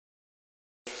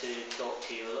to talk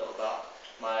to you a little about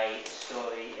my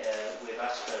story with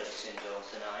Asperger syndrome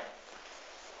tonight.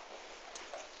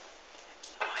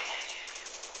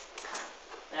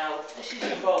 Now, this is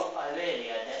a fault I really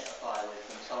identify with,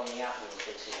 and Tony Atwood,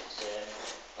 this is.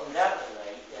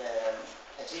 Undoubtedly,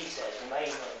 as he says, the main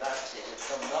advances have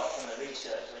come not from the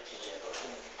research literature, but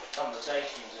from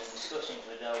conversations and discussions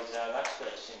with those who have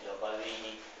Asperger syndrome by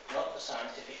reading not the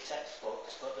scientific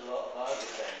textbooks, but the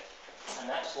autobiography. And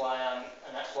that's why I'm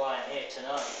here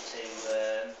tonight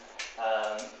to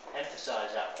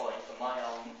emphasise that point from my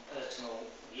own personal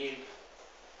view.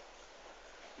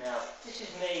 Now, this is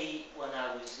me when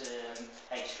I was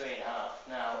age 3.5.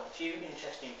 Now, a few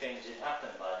interesting things had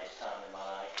happened by this time in my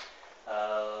life.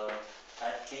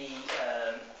 At the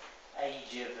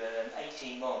age of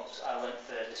 18 months, I went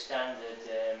for the standard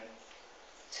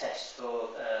test for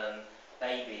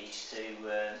babies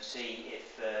to see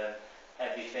if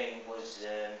everything was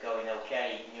going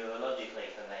okay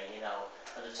neurologically for me. You know,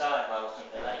 at the time I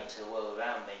wasn't relating to the world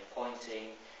around me,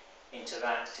 pointing,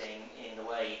 interacting in the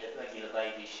way that regular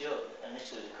babies should, and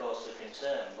this was of course a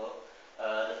concern, but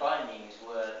the findings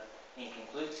were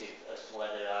inconclusive as to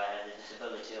whether I had a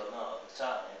disability or not at the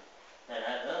time. Then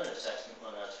I had another assessment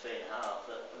when I was 3.5,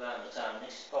 around the time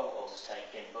this photo was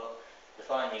taken, but the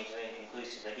findings were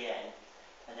inconclusive again.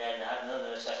 And then I had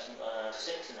another assessment when I was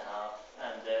 6.5,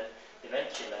 and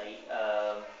eventually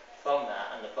from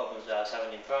that and the problems that I was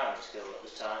having in primary school at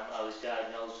the time, I was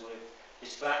diagnosed with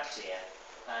dyspraxia,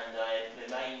 and I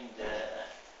remained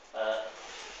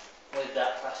with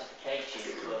that classification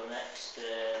for the next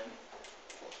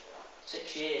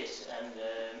 6 years, and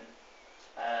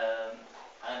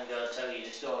I'm going to tell you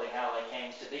the story how I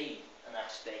came to be an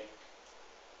aspeger.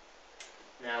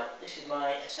 Now, this is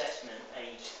my assessment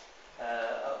age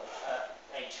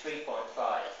 3.5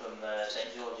 from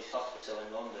St George's Hospital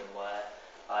in London, where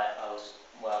I was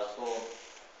born.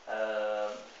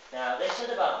 Now, they said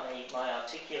about me, my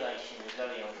articulation is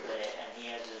very unclear, and he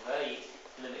has a very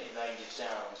limited range of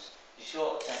sounds. A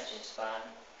short attention span.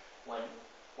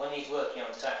 When he's working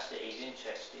on tasks that he's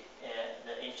interested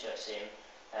that interests him,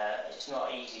 it's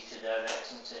not easy to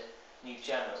direct into new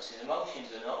channels. His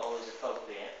emotions are not always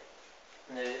appropriate.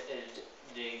 And the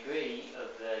degree of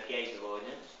gaze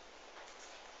avoidance.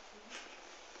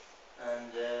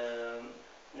 And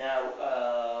now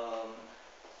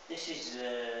this is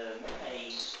a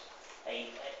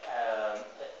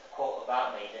quote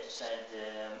about me that said,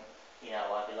 you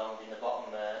know, I belonged in the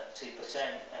bottom 2%,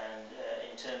 and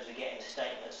in terms of getting a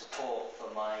statement of support for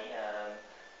my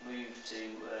move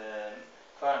to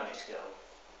primary school.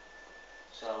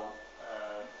 So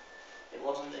it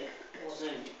wasn't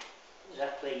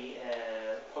exactly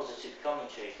positive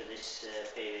commentary for this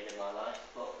period in my life,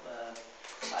 but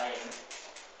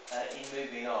in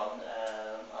moving on,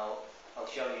 I'll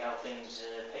show you how things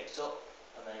picked up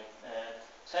for me.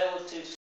 Say I was too